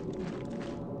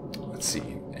 Let's see.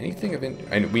 Anything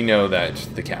of we know that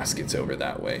the Casket's over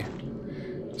that way.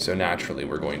 So naturally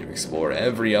we're going to explore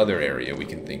every other area we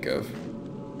can think of.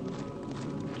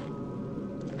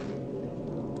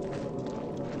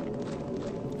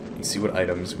 And see what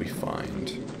items we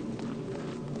find.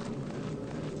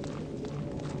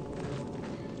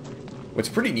 What's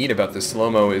pretty neat about the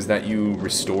slow-mo is that you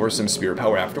restore some spirit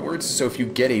power afterwards, so if you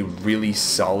get a really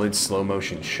solid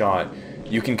slow-motion shot,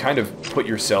 you can kind of put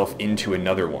yourself into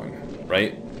another one,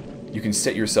 right? You can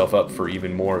set yourself up for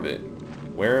even more of it.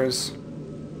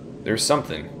 There's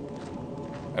something.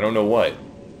 I don't know what,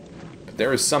 but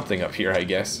there is something up here, I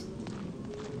guess.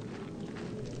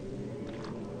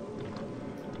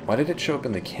 Why did it show up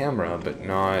in the camera, but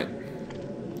not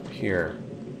here?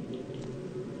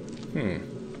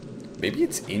 Maybe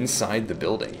it's inside the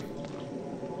building.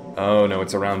 Oh, no,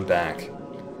 it's around back.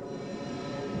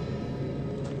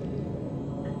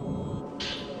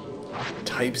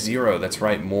 Type 0, that's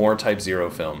right, more Type 0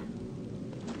 film.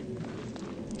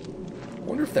 I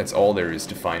wonder if that's all there is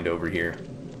to find over here.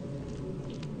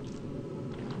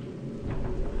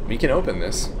 We can open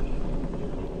this.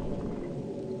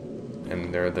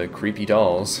 And there are the creepy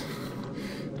dolls.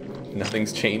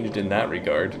 Nothing's changed in that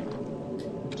regard.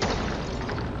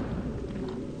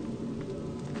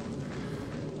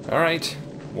 Alright,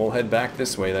 we'll head back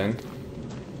this way then.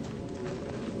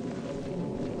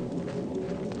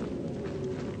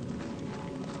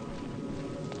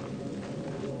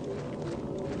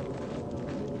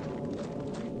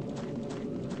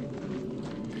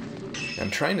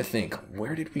 I'm trying to think,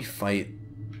 where did we fight?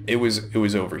 It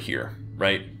was over here,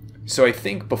 right? So I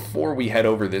think before we head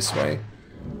over this way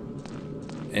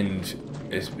and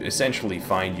essentially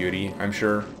find Yuri, I'm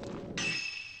sure.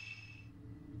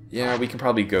 Yeah, we can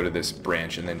probably go to this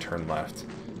branch and then turn left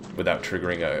without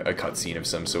triggering a cutscene of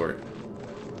some sort.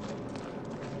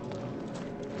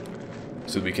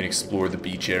 So we can explore the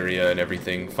beach area and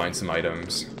everything, find some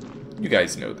items. You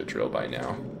guys know the drill by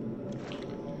now.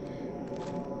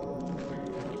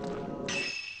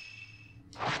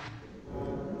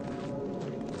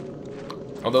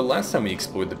 Although last time we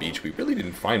explored the beach, we really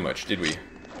didn't find much, did we?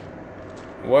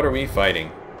 What are we fighting?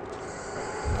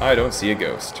 I don't see a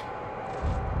ghost.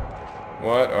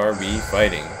 What are we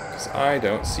fighting? Because I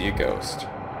don't see a ghost.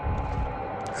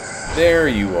 There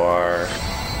you are.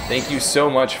 Thank you so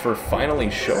much for finally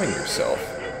showing yourself.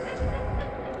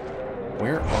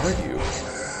 Where are you?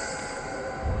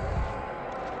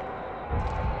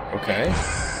 Okay.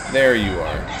 There you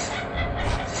are.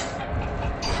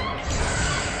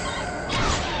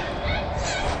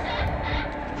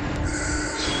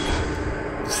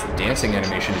 This dancing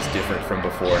animation is different from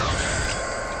before.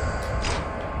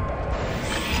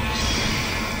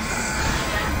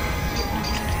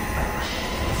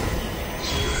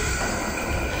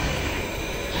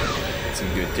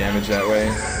 Some good damage that way.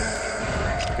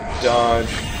 Good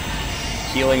dodge.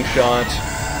 Healing shot.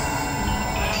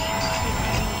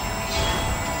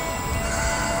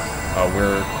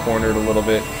 We're cornered a little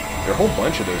bit. There are a whole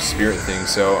bunch of those spirit things,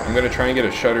 so I'm going to try and get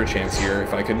a shutter chance here.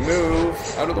 If I could move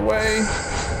out of the way.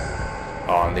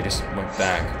 Oh, and they just went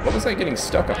back. What was I getting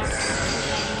stuck on?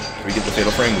 Did we get the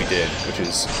fatal frame? We did, which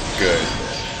is good.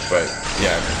 But,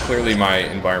 yeah, clearly my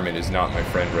environment is not my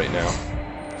friend right now.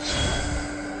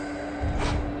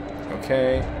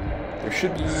 Okay. There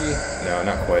should be... No,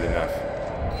 not quite enough.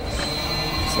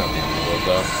 It's not the end of the world,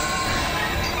 though.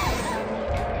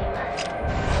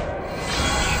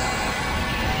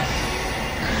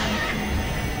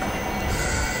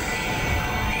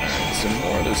 Some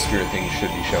more of those spirit things should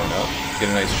be showing up. Get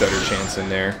a nice shutter chance in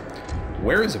there.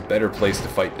 Where is a better place to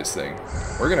fight this thing?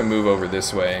 We're going to move over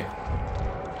this way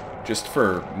just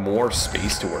for more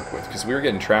space to work with, because we were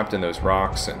getting trapped in those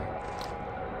rocks and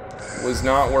it was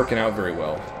not working out very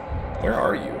well. Where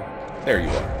are you? There you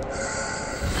are.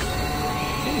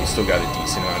 You still got a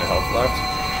decent amount of health left.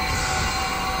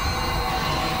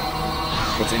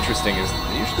 What's interesting is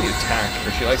they usually attack,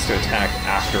 or she likes to attack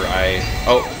after I...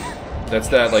 Oh! That's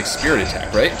that, like, spirit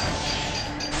attack, right?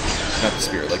 Not the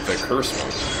spirit, like the curse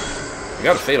one. We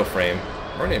got a fatal frame.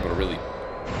 We weren't able to really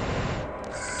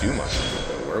do much with it,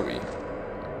 though, were we?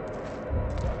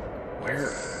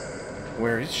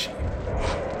 Where is she?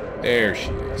 There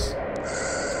she is.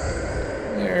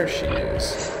 There she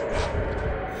is.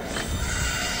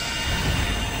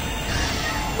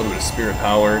 A little bit of spirit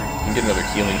power. We can get another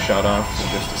healing shot off in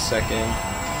just a second.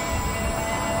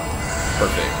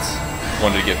 Perfect.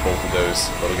 Wanted to get both of those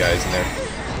little guys in there.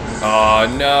 Oh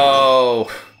no!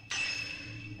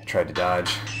 I tried to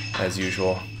dodge, as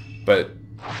usual, but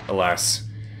alas,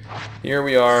 here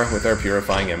we are with our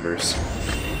purifying embers.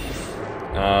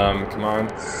 Come on,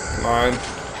 come on.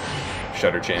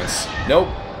 Shutter chance. Nope,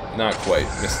 not quite.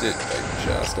 Missed it by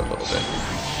just a little bit.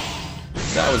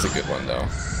 That was a good one, though.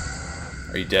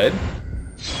 Are you dead?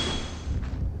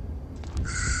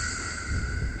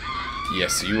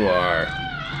 Yes, you are.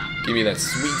 Give me that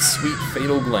sweet, sweet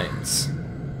fatal glance.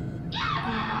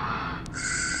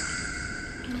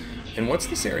 And what's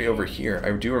this area over here?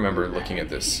 I do remember looking at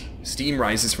this. Steam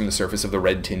rises from the surface of the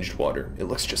red-tinged water. It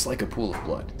looks just like a pool of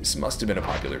blood. This must have been a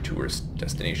popular tourist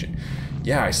destination.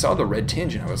 Yeah, I saw the red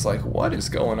tinge and I was like, what is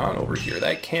going on over here?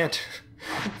 That can't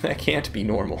be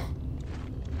normal.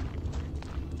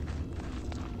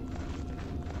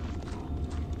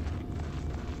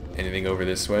 Anything over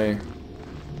this way?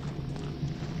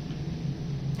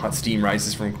 Hot steam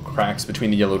rises from cracks between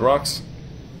the yellowed rocks.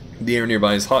 The air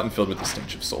nearby is hot and filled with the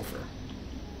stench of sulfur.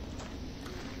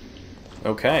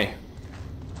 Okay.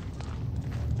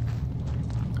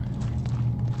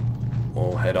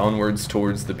 We'll head onwards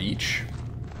towards the beach.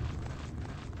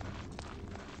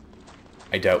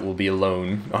 I doubt we'll be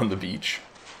alone on the beach.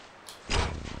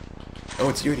 Oh,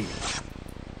 it's Yuri.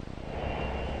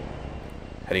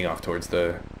 Heading off towards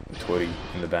the torii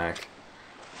in the back.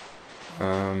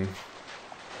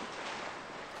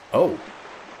 Oh.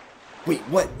 Wait,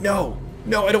 what? No!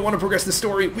 No, I don't want to progress the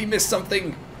story! We missed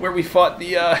something where we fought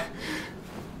the,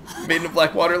 Maiden of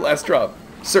Black Water last drop.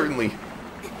 Certainly.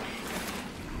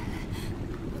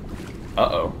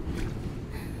 Uh-oh.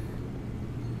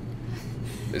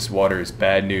 This water is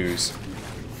bad news.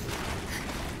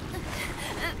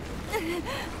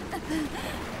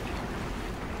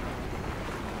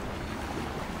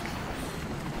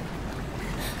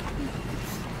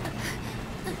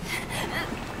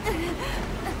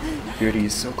 Yuri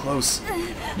is so close.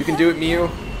 You can do it, Miu.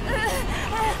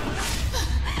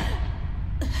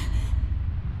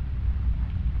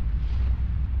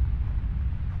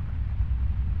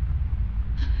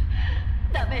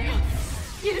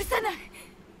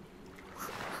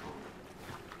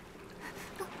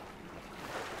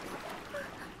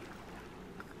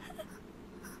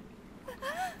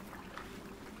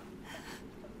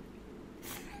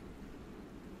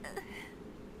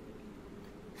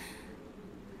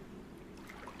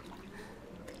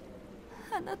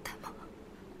 なたも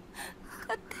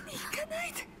勝手に行かな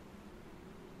いで。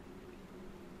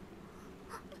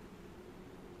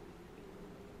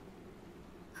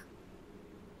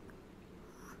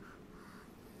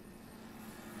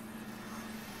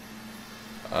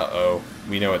Uh-oh.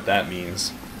 We know what that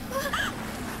means.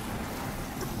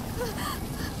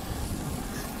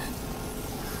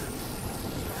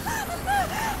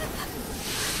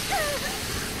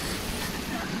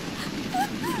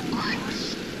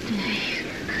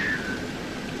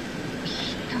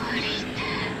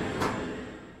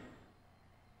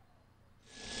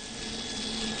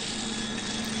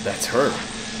 That's her.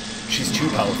 She's too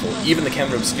powerful. Even the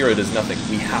camera obscura does nothing.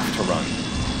 We have to run.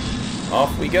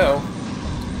 Off we go.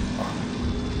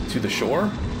 To the shore,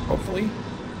 hopefully.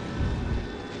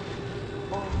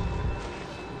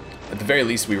 At the very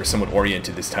least, we were somewhat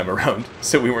oriented this time around,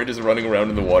 so we weren't just running around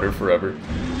in the water forever.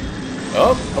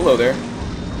 Oh, hello there.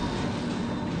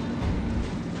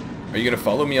 Are you gonna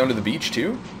follow me onto the beach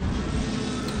too?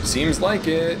 Seems like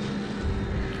it.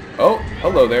 Oh,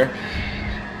 hello there.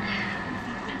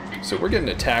 So we're getting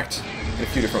attacked in a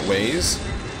few different ways.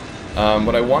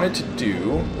 What I wanted to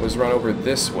do was run over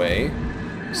this way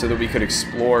so that we could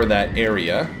explore that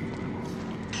area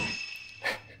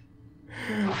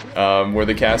where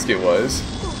the casket was.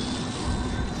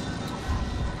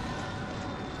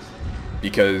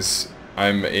 Because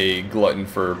I'm a glutton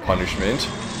for punishment.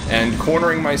 And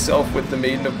cornering myself with the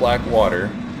Maiden of Black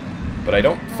Water. But I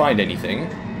don't find anything,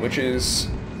 which is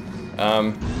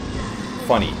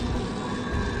funny.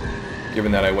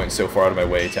 Given that I went so far out of my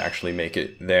way to actually make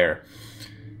it there.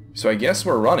 So I guess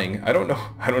we're running. I don't know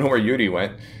where Yuri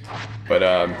went. But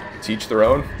to each their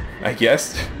own, I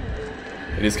guess.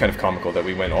 It is kind of comical that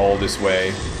we went all this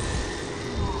way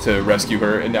to rescue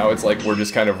her, and now it's like we're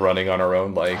just kind of running on our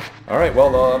own, like, alright,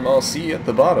 well, I'll see you at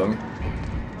the bottom.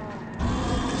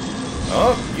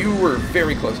 Oh, you were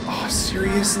very close. Oh,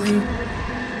 seriously?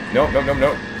 Nope.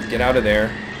 Get out of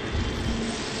there.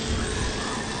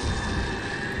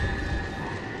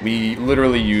 We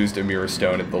literally used a mirror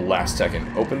stone at the last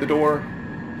second. Open the door.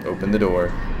 Open the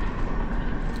door.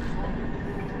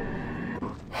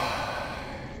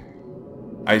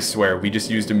 I swear, we just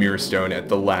used a mirror stone at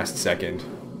the last second.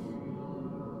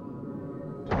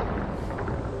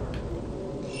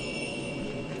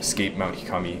 Escape Mount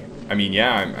Hikami. I mean,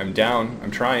 yeah, I'm down.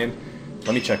 I'm trying.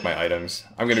 Let me check my items.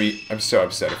 I'm so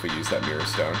upset if we use that mirror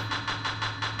stone.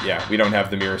 Yeah, we don't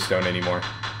have the mirror stone anymore.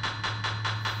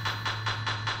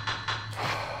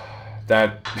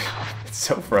 It's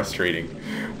so frustrating.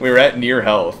 We were at near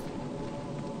health.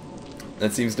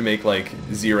 That seems to make, like,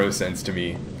 0 sense to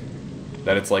me.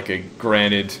 That it's like a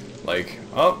granted, like,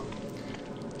 oh,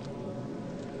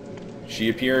 she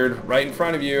appeared right in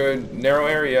front of you, a narrow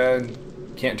area,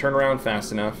 can't turn around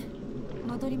fast enough.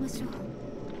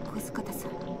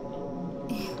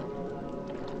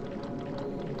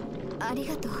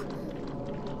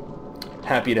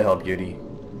 Happy to help, Yuri.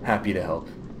 Happy to help.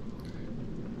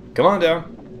 Come on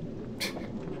down.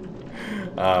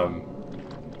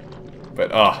 But,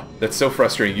 that's so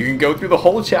frustrating. You can go through the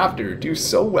whole chapter, do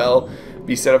so well,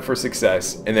 be set up for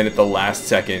success, and then at the last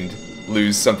second,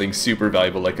 lose something super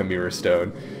valuable like a mirror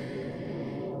stone.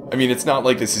 I mean, it's not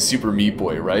like this is Super Meat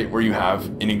Boy, right? Where you have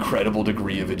an incredible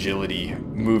degree of agility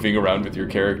moving around with your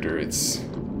character. It's...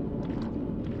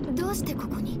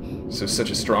 so such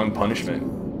a strong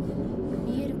punishment.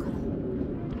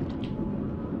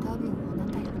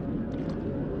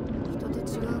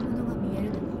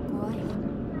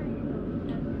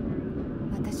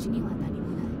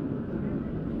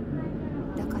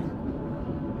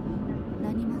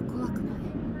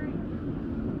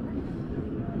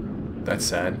 That's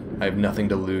sad. I have nothing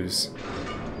to lose.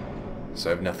 So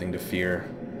I have nothing to fear.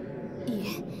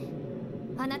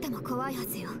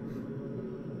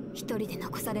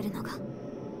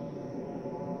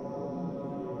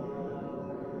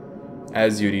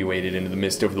 As Yuri waded into the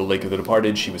mist over the Lake of the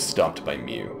Departed, she was stopped by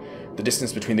Miu. The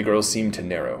distance between the girls seemed to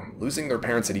narrow. Losing their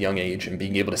parents at a young age and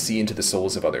being able to see into the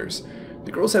souls of others,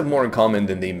 the girls have more in common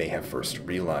than they may have first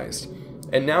realized.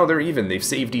 And now they're even, they've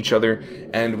saved each other,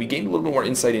 and we gained a little bit more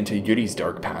insight into Yuri's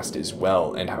dark past as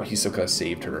well, and how Hisoka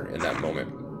saved her in that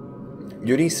moment.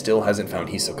 Yuri still hasn't found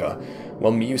Hisoka,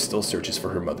 while Miu still searches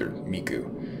for her mother,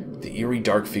 Miku. The eerie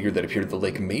dark figure that appeared at the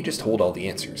lake may just hold all the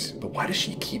answers, but why does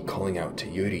she keep calling out to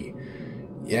Yuri?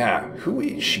 Yeah, who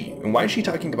is she, and why is she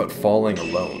talking about falling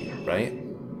alone, right?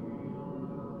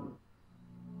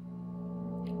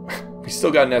 We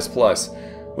still got an S+,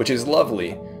 which is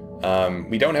lovely.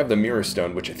 We don't have the Mirror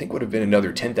Stone, which I think would have been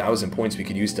another 10,000 points we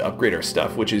could use to upgrade our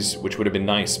stuff, which would have been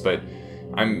nice, but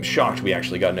I'm shocked we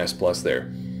actually got an S+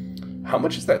 there. how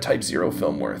much is that Type 0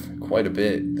 film worth? Quite a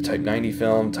bit. The Type 90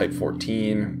 film, Type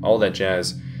 14, all that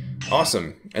jazz.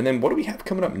 Awesome. And then what do we have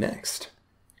coming up next?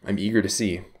 I'm eager to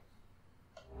see.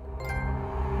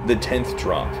 The 10th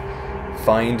drop.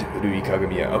 Find Rui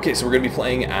Kagamiya. Okay, so we're going to be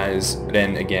playing as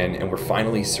Ren again, and we're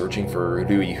finally searching for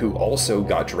Rui, who also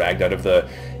got dragged out of the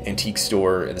antique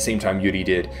store at the same time Yuri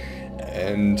did.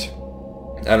 And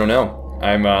I don't know.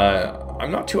 I'm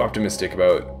not too optimistic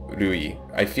about Rui.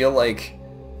 I feel like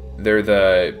they're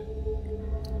the,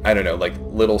 I don't know, like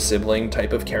little sibling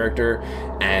type of character,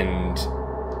 and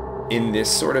in this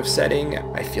sort of setting,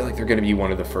 I feel like they're going to be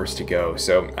one of the first to go.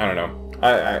 So I don't know.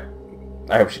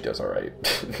 I hope she does alright.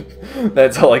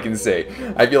 That's all I can say.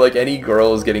 I feel like any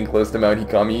girl is getting close to Mount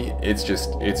Hikami,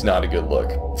 it's not a good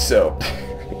look. So,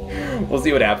 we'll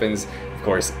see what happens, of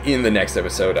course, in the next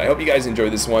episode. I hope you guys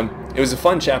enjoyed this one. It was a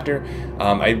fun chapter.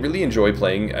 I really enjoy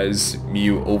playing as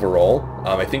Miu overall.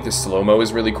 I think the slow-mo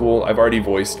is really cool. I've already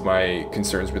voiced my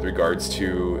concerns with regards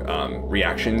to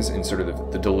reactions and sort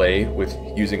of the delay with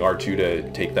using R2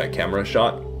 to take that camera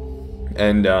shot.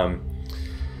 And,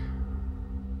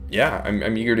 yeah,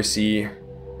 I'm eager to see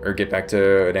or get back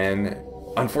to Ren.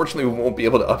 Unfortunately, we won't be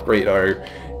able to upgrade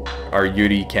our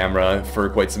Yuri camera for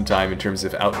quite some time in terms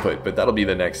of output, but that'll be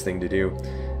the next thing to do.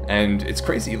 And it's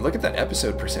crazy. Look at that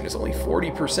episode percent. It's only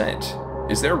 40%.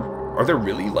 Are there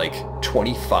really like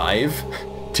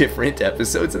 25 different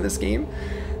episodes in this game?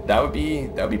 That would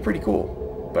be pretty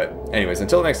cool. But anyways,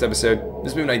 until the next episode,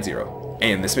 this is Moon Knight Zero,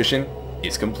 and this mission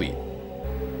is complete.